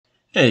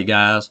Hey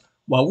guys,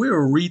 while we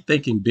are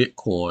rethinking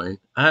Bitcoin,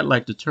 I'd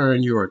like to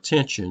turn your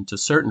attention to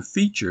certain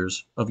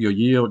features of your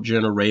yield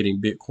generating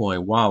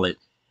Bitcoin wallet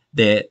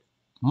that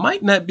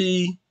might not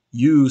be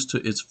used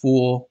to its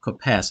full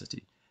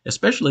capacity,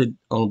 especially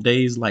on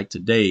days like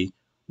today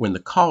when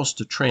the costs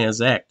to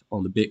transact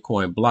on the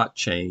Bitcoin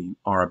blockchain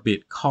are a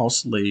bit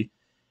costly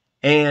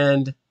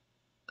and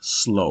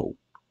slow.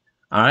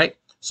 All right.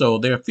 So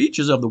there are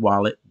features of the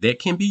wallet that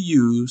can be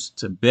used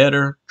to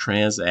better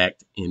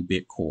transact in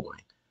Bitcoin.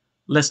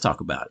 Let's talk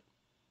about it.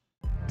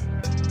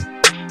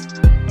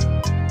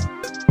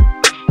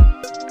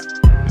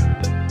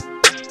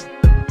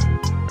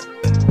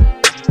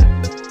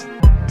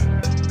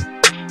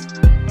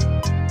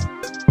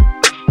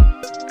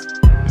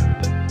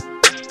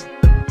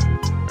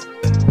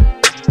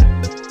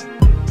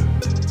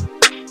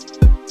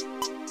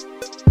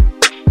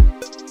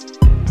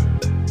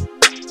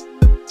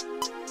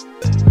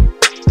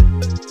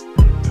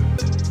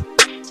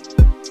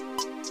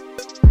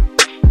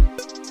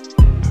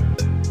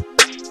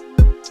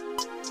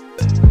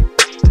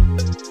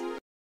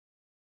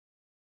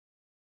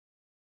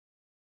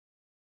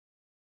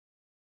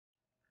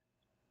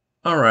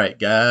 All right,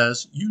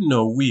 guys, you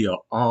know we are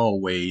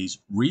always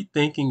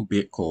rethinking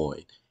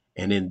Bitcoin.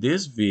 And in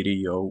this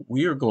video,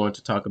 we are going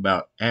to talk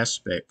about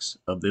aspects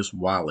of this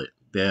wallet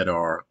that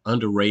are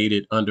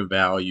underrated,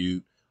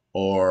 undervalued,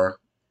 or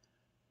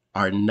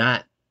are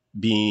not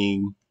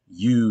being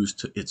used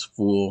to its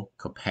full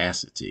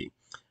capacity.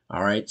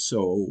 All right,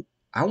 so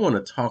I want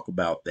to talk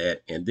about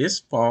that. And this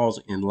falls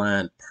in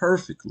line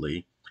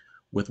perfectly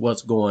with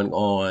what's going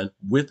on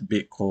with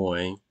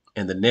Bitcoin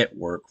and the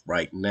network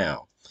right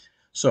now.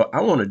 So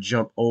I want to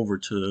jump over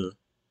to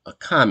a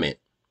comment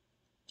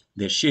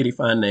that Shitty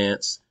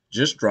Finance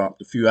just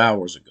dropped a few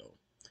hours ago.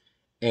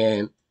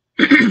 And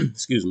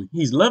excuse me,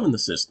 he's loving the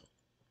system.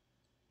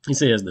 He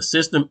says the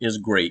system is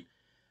great.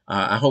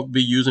 I hope to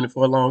be using it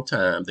for a long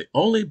time. The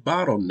only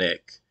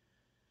bottleneck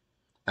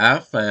I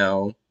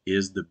found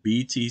is the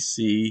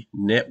BTC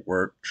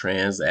network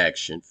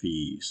transaction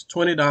fees,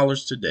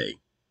 $20 today,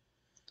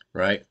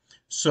 right?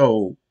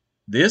 So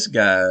this,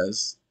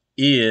 guys,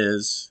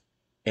 is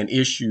an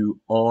issue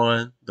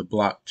on the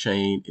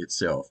blockchain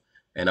itself.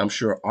 And I'm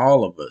sure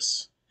all of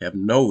us have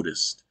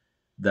noticed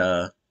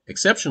the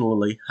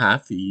exceptionally high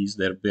fees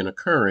that have been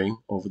occurring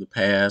over the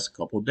past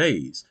couple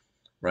days,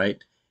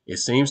 right? It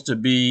seems to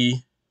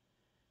be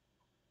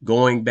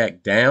going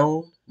back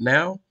down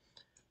now.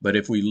 But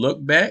if we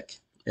look back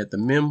at the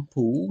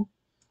mempool,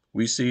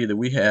 we see that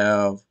we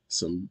have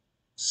some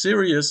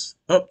serious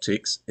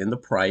upticks in the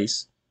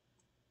price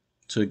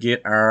to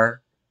get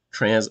our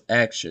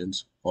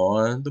transactions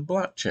on the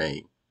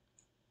blockchain.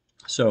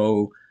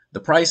 So the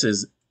price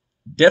has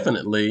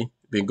definitely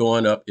been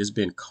going up. It's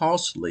been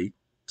costly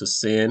to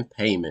send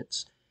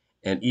payments.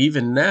 And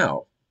even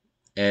now,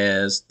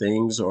 as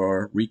things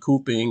are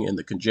recouping and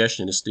the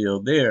congestion is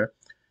still there,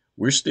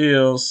 we're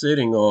still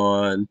sitting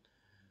on,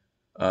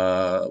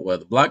 well,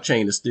 the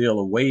blockchain is still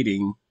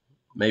awaiting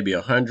maybe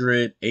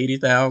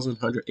 180,000,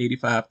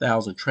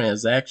 185,000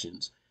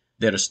 transactions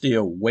that are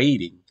still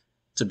waiting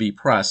to be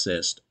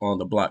processed on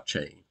the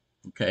blockchain.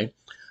 Okay,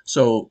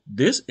 so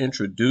this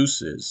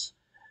introduces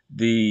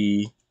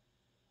the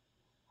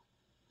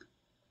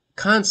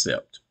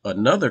concept,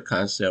 another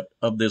concept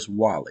of this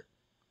wallet.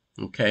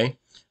 Okay,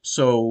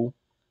 so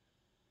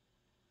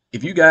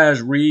if you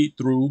guys read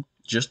through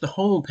just the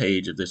home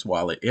page of this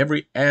wallet,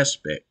 every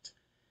aspect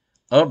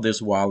of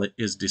this wallet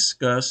is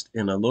discussed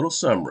in a little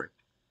summary.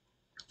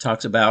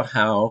 Talks about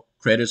how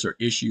credits are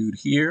issued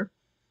here,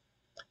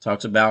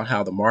 talks about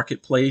how the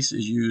marketplace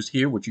is used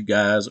here, which you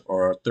guys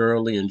are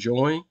thoroughly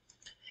enjoying.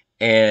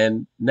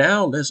 And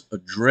now let's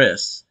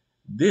address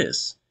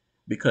this,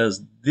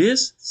 because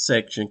this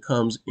section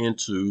comes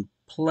into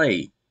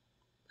play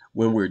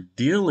when we're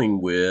dealing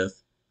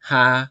with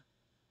high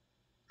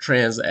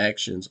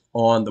transactions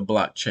on the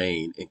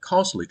blockchain and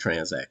costly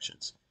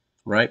transactions,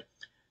 right?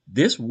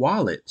 This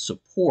wallet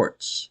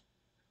supports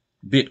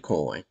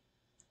Bitcoin,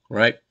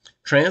 right?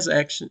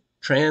 Transacting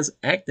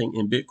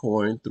in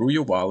Bitcoin through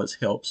your wallets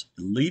helps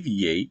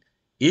alleviate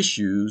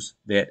issues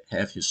that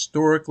have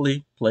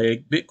historically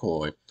plagued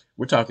Bitcoin.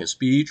 We're talking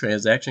speed,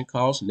 transaction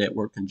costs,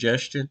 network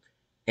congestion,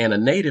 and a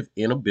native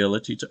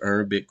inability to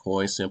earn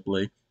Bitcoin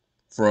simply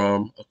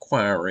from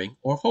acquiring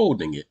or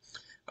holding it.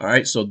 All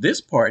right, so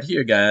this part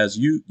here, guys,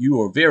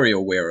 you are very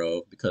aware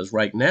of, because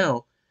right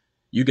now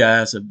you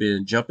guys have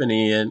been jumping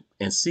in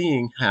and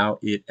seeing how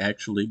it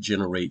actually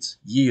generates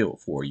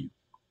yield for you.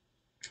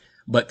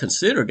 But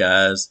consider,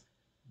 guys,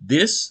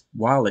 this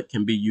wallet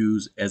can be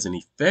used as an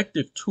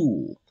effective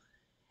tool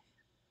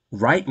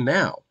right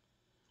now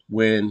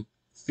when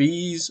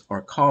fees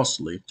are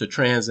costly to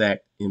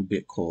transact in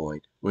Bitcoin,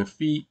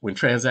 when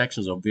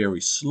transactions are very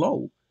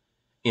slow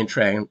in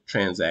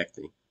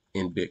transacting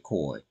in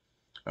Bitcoin.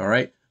 All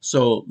right.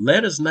 So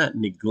let us not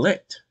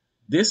neglect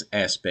this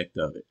aspect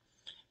of it.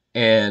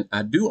 And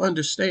I do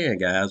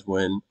understand, guys,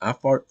 when I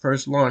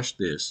first launched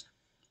this,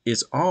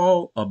 it's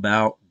all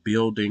about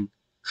building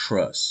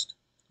trust,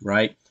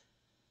 right?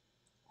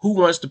 Who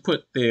wants to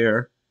put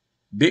their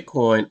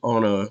Bitcoin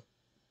on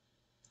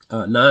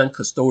a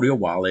non-custodial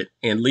wallet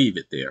and leave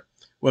it there?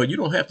 Well, you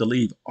don't have to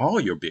leave all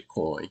your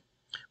Bitcoin,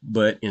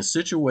 but in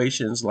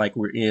situations like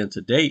we're in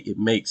today, it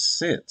makes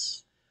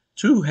sense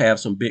to have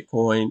some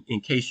Bitcoin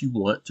in case you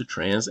want to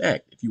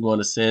transact. If you want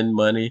to send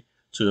money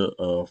to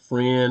a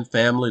friend,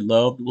 family,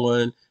 loved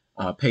one,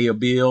 pay a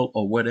bill,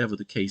 or whatever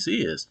the case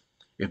is.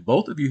 If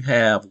both of you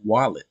have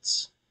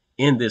wallets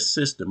in this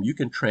system, you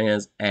can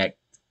transact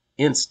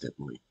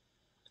instantly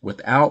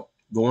without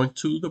going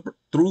through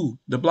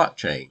the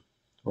blockchain,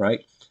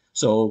 right?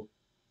 So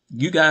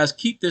you guys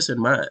keep this in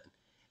mind.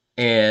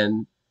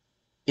 And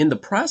in the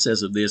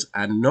process of this,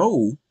 I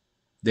know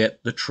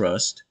that the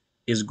trust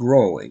is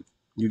growing.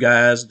 You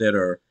guys that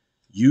are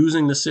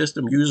using the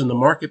system, using the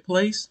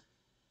marketplace,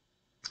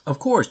 of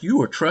course,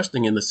 you are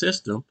trusting in the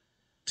system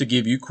to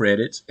give you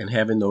credits and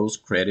having those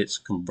credits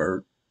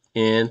convert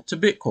into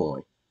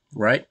Bitcoin,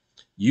 right?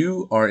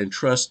 You are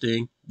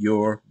entrusting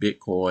your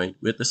Bitcoin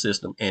with the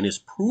system, and it's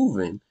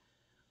proven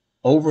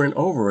over and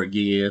over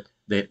again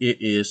that it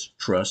is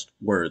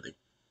trustworthy.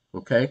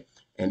 Okay.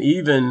 And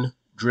even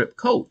Drip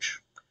Coach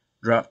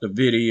dropped a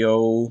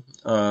video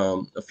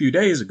a few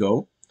days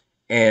ago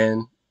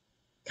and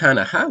kind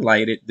of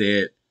highlighted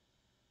that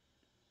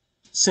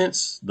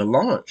since the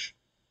launch,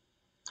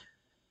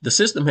 the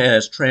system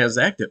has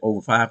transacted over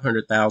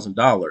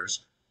 $500,000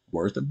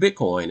 worth of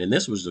Bitcoin. And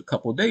this was a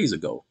couple of days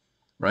ago,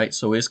 right?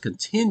 So it's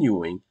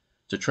continuing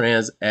to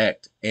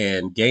transact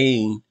and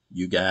gain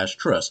you guys'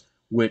 trust,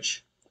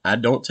 which I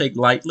don't take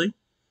lightly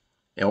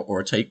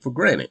or take for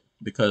granted,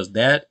 because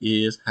that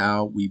is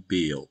how we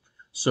build.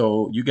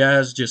 So you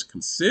guys just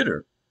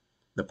consider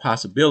the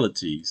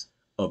possibilities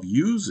of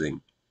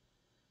using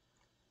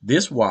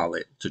this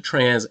wallet to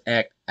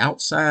transact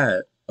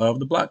outside of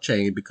the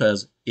blockchain,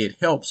 because it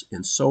helps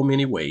in so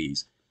many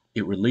ways.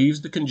 It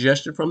relieves the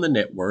congestion from the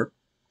network.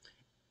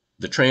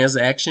 The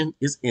transaction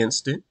is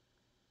instant,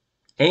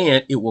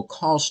 and it will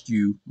cost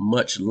you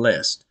much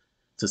less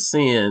to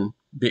send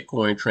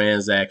Bitcoin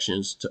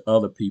transactions to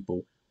other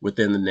people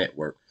within the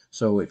network.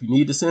 So if you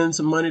need to send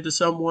some money to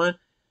someone,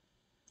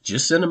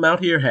 just send them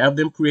out here, have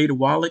them create a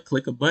wallet,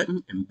 click a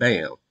button, and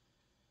bam,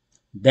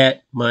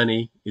 that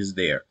money is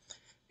there.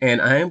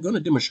 And I am going to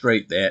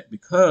demonstrate that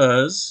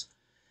because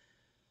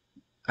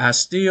I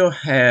still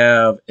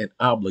have an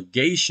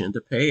obligation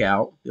to pay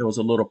out. There was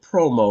a little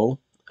promo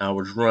I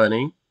was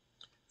running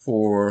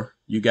for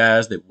you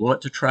guys that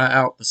want to try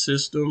out the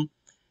system.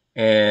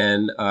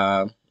 And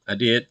I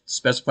did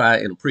specify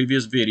in a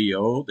previous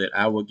video that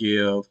I will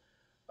give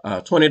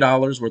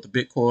 $20 worth of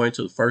Bitcoin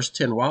to the first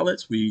 10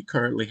 wallets. We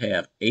currently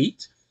have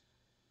 8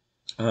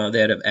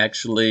 that have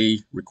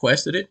actually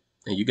requested it.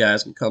 And you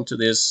guys can come to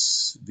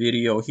this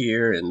video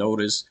here and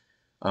notice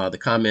the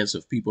comments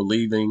of people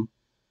leaving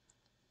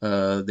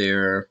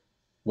their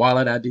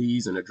wallet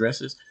IDs and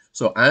addresses.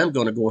 So I'm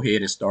going to go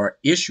ahead and start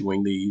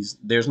issuing these.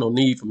 There's no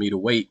need for me to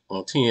wait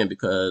on 10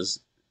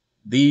 because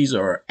these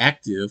are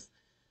active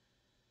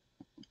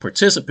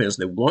participants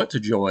that want to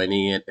join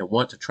in and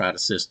want to try the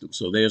system.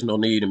 So there's no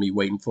need of me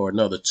waiting for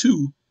another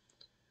 2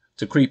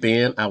 to creep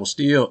in. I will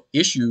still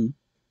issue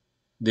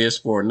this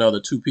for another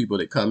 2 people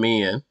that come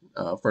in,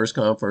 first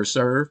come, first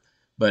serve.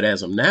 But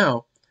as of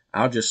now,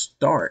 I'll just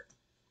start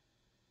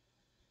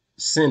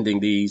sending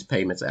these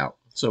payments out.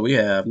 So we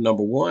have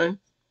number 1,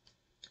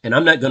 and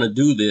I'm not going to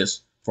do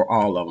this for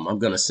all of them. I'm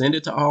going to send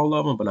it to all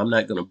of them, but I'm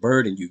not going to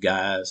burden you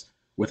guys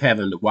with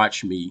having to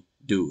watch me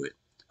do it.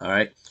 All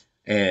right.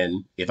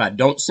 And if I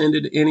don't send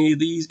it to any of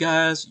these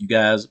guys, you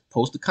guys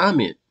post a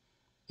comment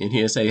in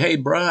here and say, hey,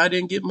 bro, I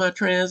didn't get my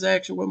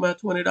transaction with my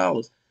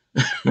 $20.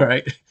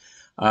 Right.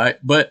 All right.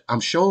 But I'm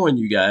showing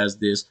you guys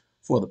this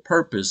for the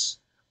purpose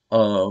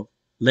of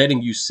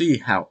letting you see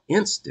how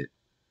instant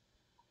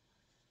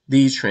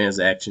these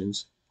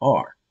transactions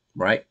are.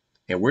 Right.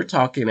 And we're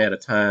talking at a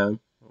time.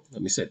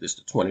 Let me set this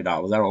to $20.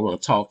 I don't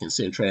want to talk and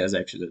send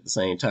transactions at the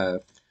same time.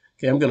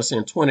 Okay, I'm going to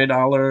send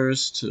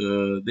 $20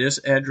 to this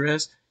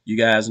address. You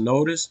guys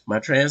notice my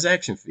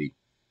transaction fee.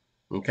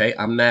 Okay,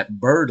 I'm not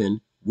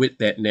burdened with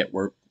that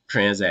network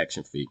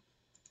transaction fee.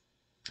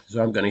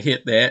 So I'm going to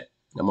hit that.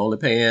 I'm only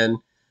paying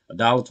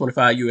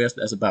 $1.25 US.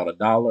 That's about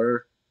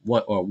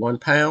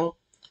 £1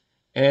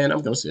 and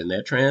I'm going to send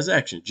that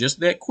transaction just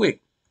that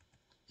quick.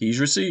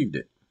 He's received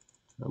it.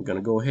 I'm going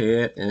to go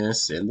ahead and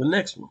send the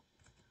next one.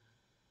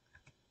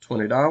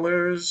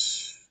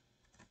 $20.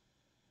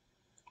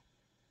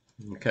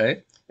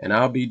 Okay, and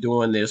I'll be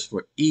doing this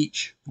for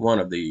each one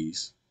of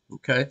these.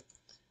 Okay,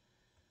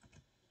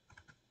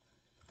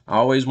 I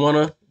always want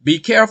to be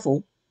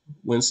careful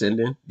when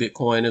sending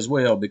Bitcoin as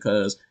well,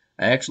 because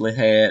I actually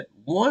had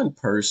one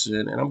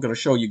person, and I'm going to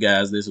show you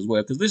guys this as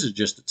well, because this is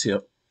just a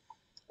tip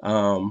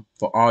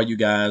for all you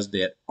guys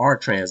that are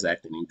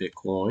transacting in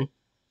Bitcoin.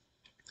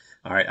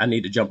 All right, I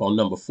need to jump on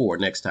number 4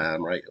 next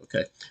time, right?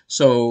 Okay,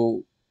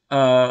 so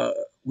I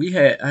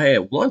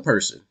had one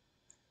person.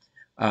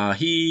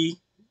 He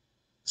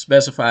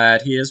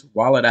specified his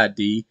wallet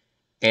ID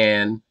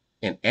and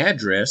an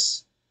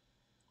address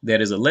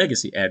that is a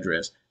legacy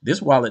address.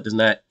 This wallet does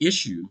not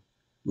issue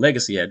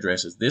legacy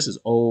addresses. This is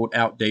old,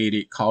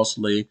 outdated,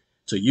 costly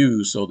to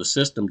use, so the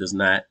system does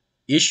not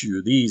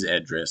issue these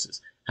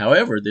addresses.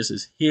 However, this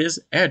is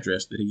his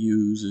address that he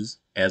uses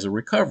as a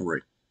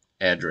recovery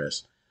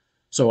address.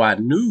 So I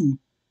knew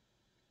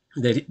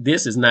that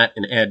this is not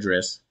an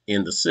address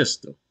in the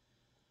system,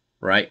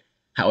 right?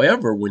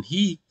 However, when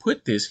he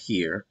put this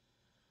here,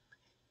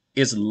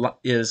 it's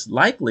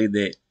likely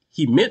that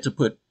he meant to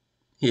put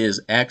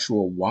his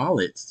actual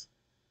wallet's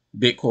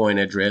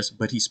Bitcoin address,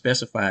 but he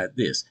specified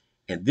this.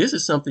 And this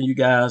is something you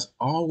guys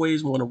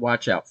always want to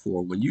watch out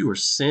for. When you are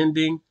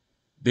sending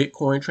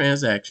Bitcoin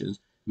transactions,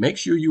 make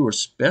sure you are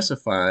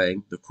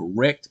specifying the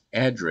correct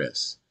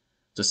address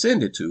to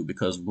send it to,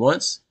 because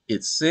once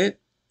it's sent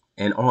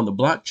and on the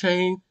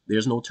blockchain,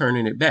 there's no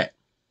turning it back.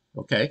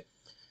 Okay,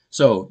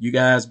 so you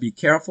guys be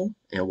careful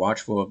and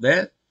watchful of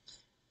that.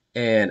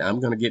 And I'm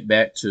going to get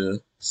back to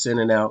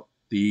sending out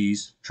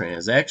these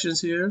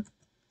transactions here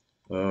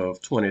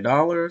of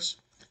 $20.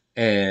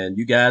 And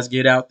you guys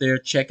get out there,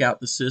 check out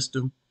the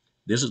system.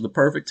 This is the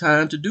perfect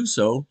time to do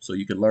so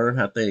you can learn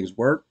how things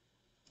work,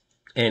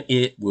 and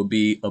it will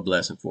be a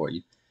blessing for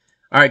you.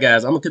 All right,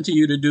 guys, I'm going to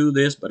continue to do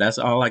this, but that's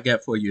all I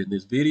got for you in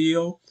this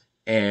video,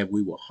 and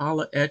we will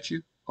holler at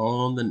you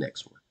on the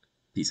next one.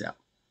 Peace out.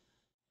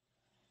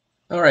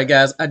 All right,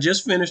 guys, I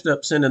just finished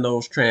up sending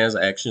those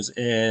transactions,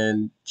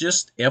 and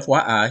just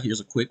FYI,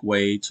 here's a quick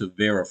way to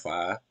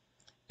verify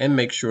and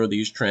make sure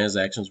these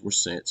transactions were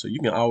sent. So you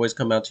can always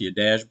come out to your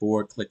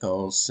dashboard, click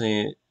on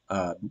send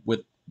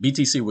with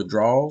BTC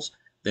withdrawals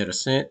that are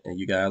sent, and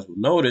you guys will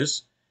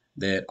notice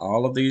that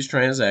all of these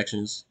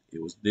transactions,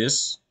 it was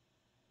this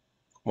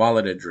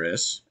wallet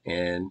address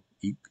and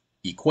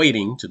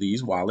equating to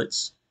these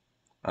wallets,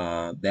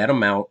 that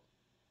amount,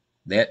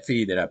 that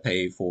fee that I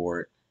paid for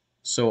it,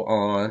 so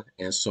on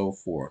and so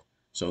forth.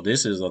 So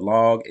this is a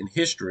log and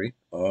history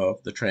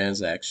of the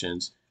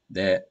transactions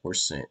that were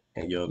sent.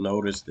 And you'll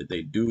notice that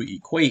they do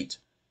equate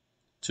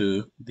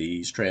to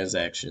these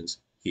transactions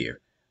here.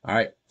 All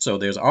right, so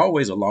there's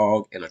always a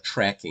log and a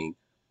tracking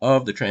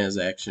of the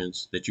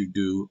transactions that you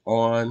do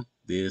on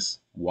this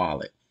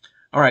wallet.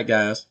 All right,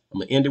 guys, I'm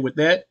gonna end it with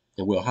that,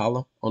 and we'll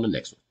holler on the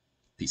next one.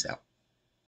 Peace out.